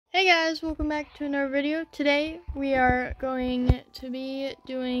guys, welcome back to another video. Today we are going to be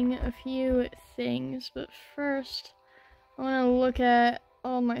doing a few things, but first I want to look at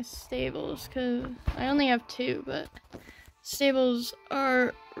all my stables because I only have two, but stables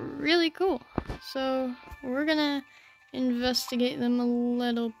are really cool. So we're gonna investigate them a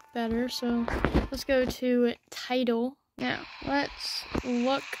little better. So let's go to title. Now let's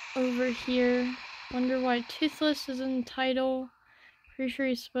look over here. Wonder why Toothless is in title. Pretty sure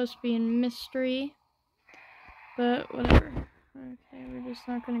he's supposed to be in mystery, but whatever. Okay, we're just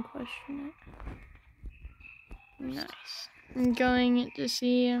not going to question it. Nice. I'm going to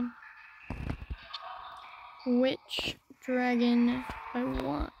see which dragon I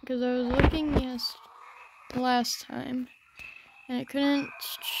want, because I was looking last time, and I couldn't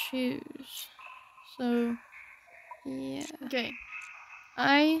choose. So, yeah. Okay.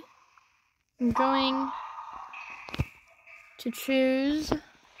 I am going to choose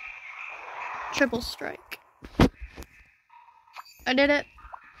Triple Strike. I did it.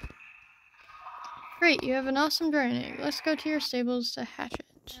 Great, you have an awesome dragon egg. Let's go to your stables to hatch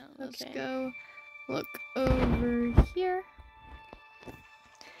it. Let's go look over here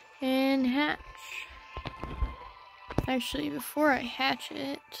and hatch. Actually, before I hatch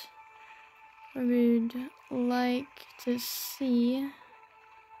it, I would like to see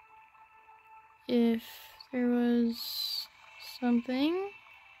if there was something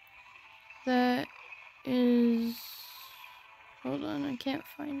that is, hold on, I can't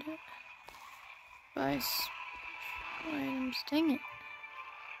find it. Buy items, dang it.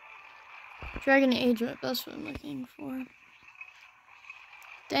 Dragon age up, that's what I'm looking for.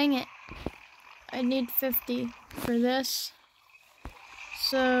 Dang it. I need 50 for this.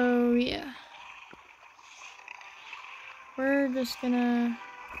 So, yeah. We're just gonna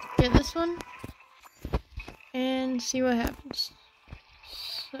get this one and see what happens.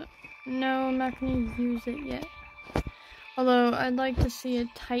 So, no, I'm not going to use it yet. Although, I'd like to see a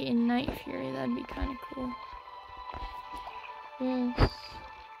Titan Night Fury. That'd be kind of cool. Yes.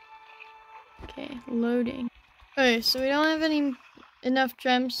 Okay, loading. Okay, so we don't have enough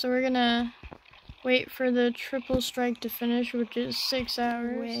gems, so we're gonna wait for the Triple Strike to finish, which is 6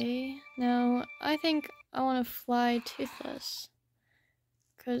 hours away. Now, I think I want to fly Toothless,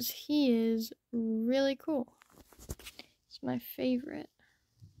 because he is really cool. It's my favorite.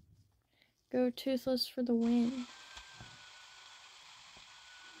 Go Toothless for the win.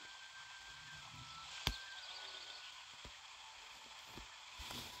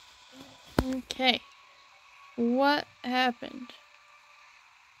 Okay. What happened?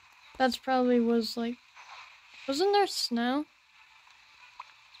 That's probably wasn't there snow?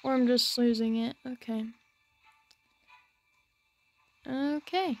 Or I'm just losing it. Okay.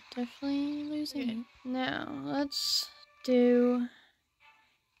 Okay, definitely losing it. Now, let's do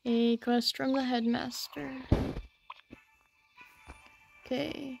a quest from the headmaster.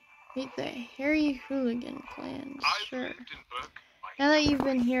 Okay, meet the Hairy Hooligan clan. Sure. Now that you've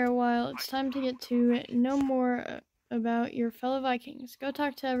been here a while, it's time to get to know more about your fellow Vikings. Go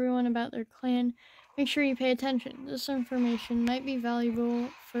talk to everyone about their clan. Make sure you pay attention. This information might be valuable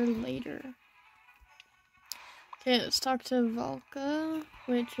for later. Okay, let's talk to Valka,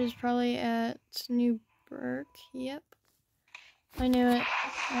 which is probably at New Burke. Yep. I knew it.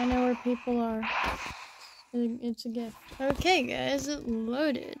 I know where people are. It's a gift. Okay, guys, it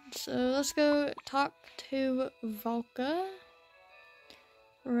loaded. So let's go talk to Valka.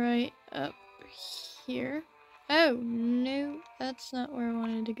 Right up here. Oh, no, that's not where I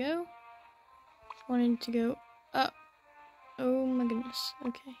wanted to go. I wanted to go up. Oh my goodness.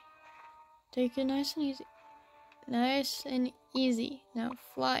 Okay. Take it nice and easy. Nice and easy. Now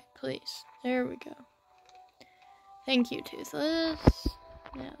fly, please. There we go. Thank you, Toothless.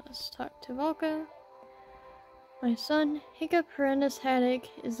 Now let's talk to Valka. My son, Hiccup Horrendous Haddock,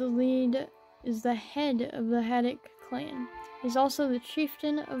 is the head of the Haddock clan. He's also the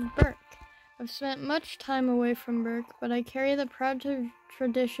chieftain of Burke. I've spent much time away from Burke, but I carry the proud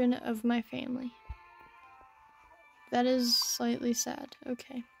tradition of my family. That is slightly sad.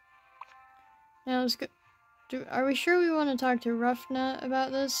 Okay. Now let's go. Are we sure we want to talk to Ruffnut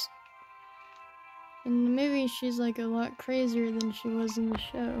about this? In the movie, she's like a lot crazier than she was in the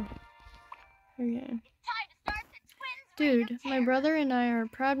show. Okay. Dude, my brother and I are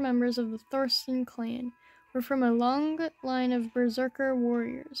proud members of the Thorsten clan. We're from a long line of berserker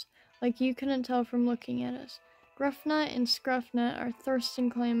warriors, like you couldn't tell from looking at us. Gruffnut and Scruffnut are Thorsten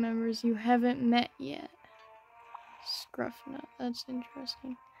clan members you haven't met yet. Scruffnut, that's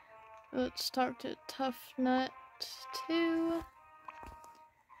interesting. Let's talk to Toughnut too.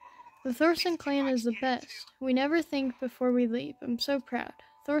 The Thorsten clan is the best. We never think before we leap. I'm so proud.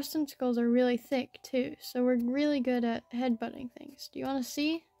 Thorsten's skulls are really thick, too, so we're really good at headbutting things. Do you want to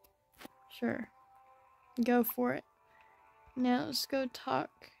see? Sure. Go for it. Now, let's go talk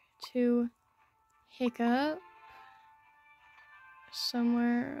to Hiccup.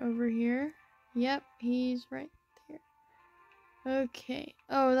 Somewhere over here. Yep, he's right there. Okay.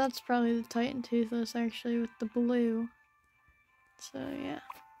 Oh, that's probably the Titan Toothless, actually, with the blue. So, yeah.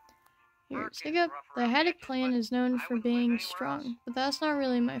 Here's Hiccup. The Haddock clan is known for being strong, but that's not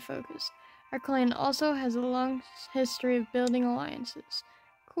really my focus. Our clan also has a long history of building alliances.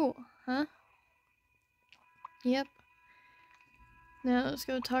 Cool, huh? Yep. Now let's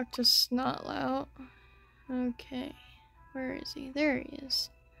go talk to Snotlout. Okay. Where is he? There he is.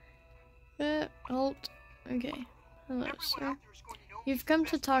 Halt. Okay. Hello, sir. You've come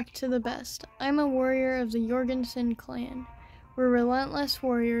to talk to the best. I'm a warrior of the Jorgensen clan. We're relentless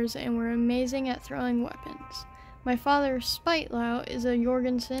warriors, and we're amazing at throwing weapons. My father, Spitelout, is a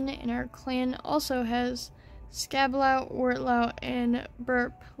Jorgensen, and our clan also has Scablout, Wartlout, and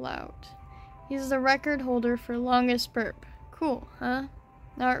Burplout. He's the record holder for longest burp. Cool, huh?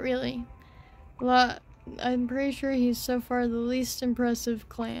 Not really. I'm pretty sure he's so far the least impressive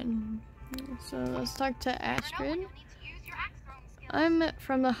clan. So let's talk to Astrid. I'm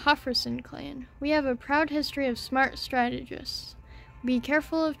from the Hofferson clan. We have a proud history of smart strategists. Be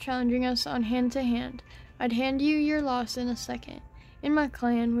careful of challenging us on hand-to-hand. I'd hand you your loss in a second. In my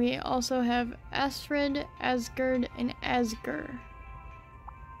clan, we also have Astrid, Asgard, and Asger.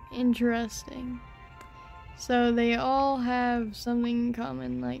 Interesting. So they all have something in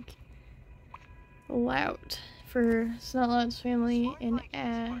common, like Lout for Snotlout's family, and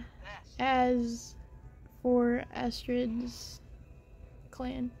As for Astrid's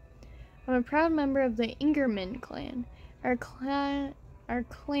clan. I'm a proud member of the Ingerman clan. Our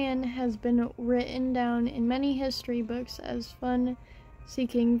clan has been written down in many history books as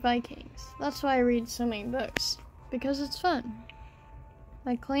fun-seeking Vikings. That's why I read so many books, because it's fun.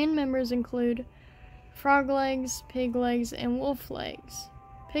 My clan members include Froglegs, Piglegs, and Wolflegs.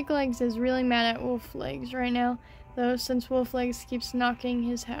 Piglegs is really mad at Wolflegs right now, though, since Wolflegs keeps knocking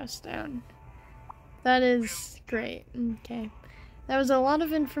his house down. That is great. Okay. That was a lot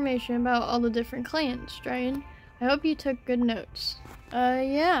of information about all the different clans, Dragon. I hope you took good notes.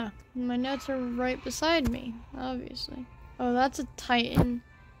 Yeah. My notes are right beside me, obviously. Oh, that's a Titan.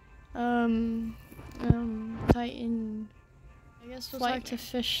 Titan. I guess we'll talk to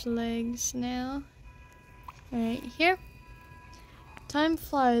Fish Legs now. Alright, here. Time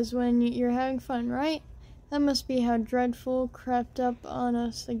flies when you're having fun, right? That must be how Dreadful crept up on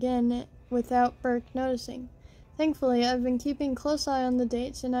us again without Burke noticing. Thankfully, I've been keeping close eye on the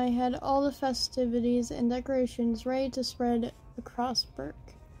dates, and I had all the festivities and decorations ready to spread across Burke.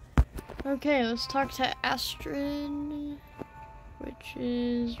 Okay, let's talk to Astrid, which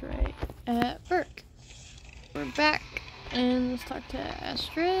is right at Burke. We're back, and let's talk to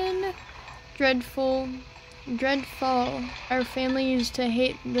Astrid. Dreadfall. Our family used to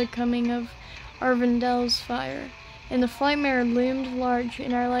hate the coming of Arvendel's fire, and the Flightmare loomed large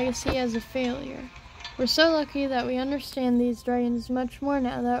in our legacy as a failure. We're so lucky that we understand these dragons much more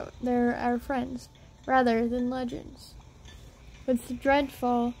now that they're our friends, rather than legends. With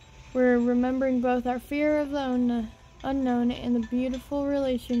Dreadfall, we're remembering both our fear of the unknown and the beautiful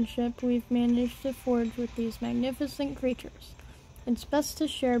relationship we've managed to forge with these magnificent creatures. It's best to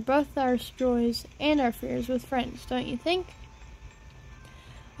share both our joys and our fears with friends, don't you think?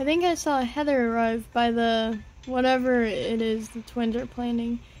 I think I saw Heather arrive by the whatever it is the twins are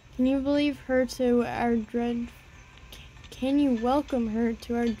planning. Can you believe her to our Can you welcome her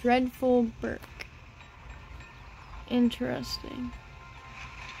to our dreadful Burke? Interesting.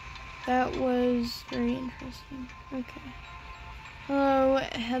 That was very interesting. Okay. Hello,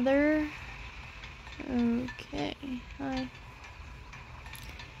 Heather. Okay. Hi.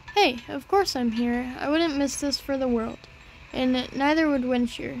 Hey, of course I'm here. I wouldn't miss this for the world. And neither would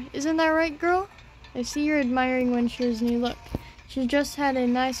Windshear. Isn't that right, girl? I see you're admiring Windshear's new look. She's just had a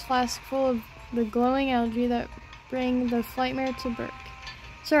nice flask full of the glowing algae that bring the Flightmare to Burke.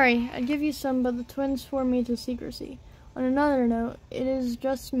 Sorry, I'd give you some, but the twins swore me to secrecy. On another note, it is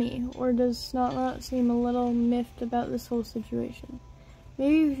just me, or does Snotlout seem a little miffed about this whole situation?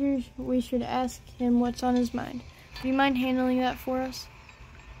 Maybe we should ask him what's on his mind. Do you mind handling that for us?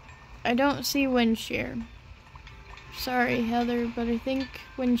 I don't see Windshear. Sorry, Heather, but I think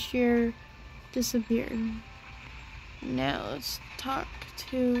Windshear disappeared. Now let's talk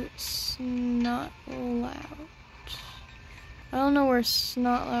to Snotlout. I don't know where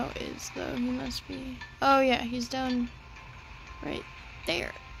Snotlout is, though. He must be... Oh, yeah, he's down right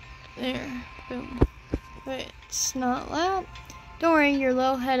there. There. Boom. Wait, Snotlout? Don't worry your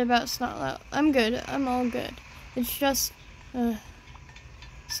little head about Snotlout. I'm good. I'm all good. It's just,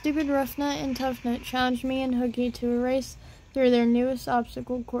 stupid Roughnut and Toughnut challenged me and Hooky to a race through their newest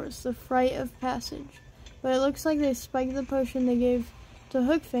obstacle course, the Fright of Passage. But it looks like they spiked the potion they gave to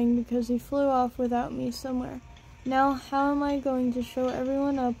Hookfang because he flew off without me somewhere. Now, how am I going to show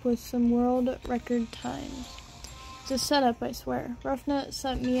everyone up with some world record times? It's a setup, I swear. Roughnut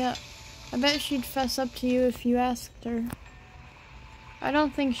set me up. I bet she'd fess up to you if you asked her. I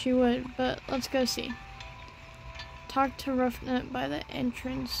don't think she would, but let's go see. Talk to Roughnut by the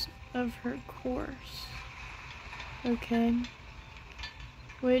entrance of her course. Okay.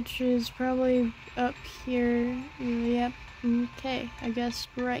 Which is probably up here. Yep. Okay, I guess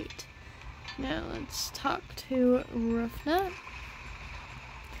right. Now let's talk to Roughnut.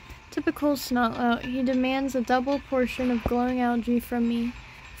 Typical Snotlout. He demands a double portion of glowing algae from me,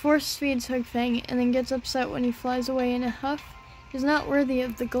 force feeds Hookfang, and then gets upset when he flies away in a huff. He's not worthy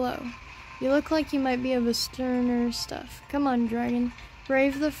of the glow. You look like you might be of a sterner stuff. Come on, dragon.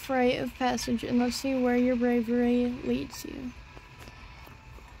 Brave the Fright of Passage, and let's see where your bravery leads you.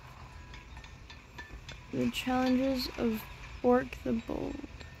 The challenges of Bork the Bold.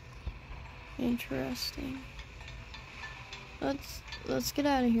 Interesting. Let's get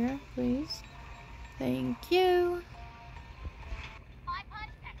out of here, please. Thank you.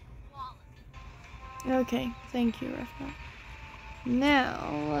 Okay, thank you, Roughnut.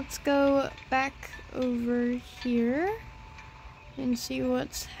 Now, let's go back over here and see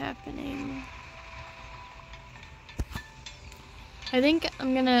what's happening. I think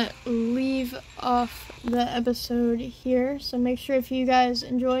I'm gonna leave off the episode here, so make sure if you guys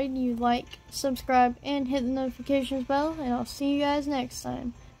enjoyed, you like, subscribe, and hit the notifications bell, and I'll see you guys next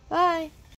time. Bye!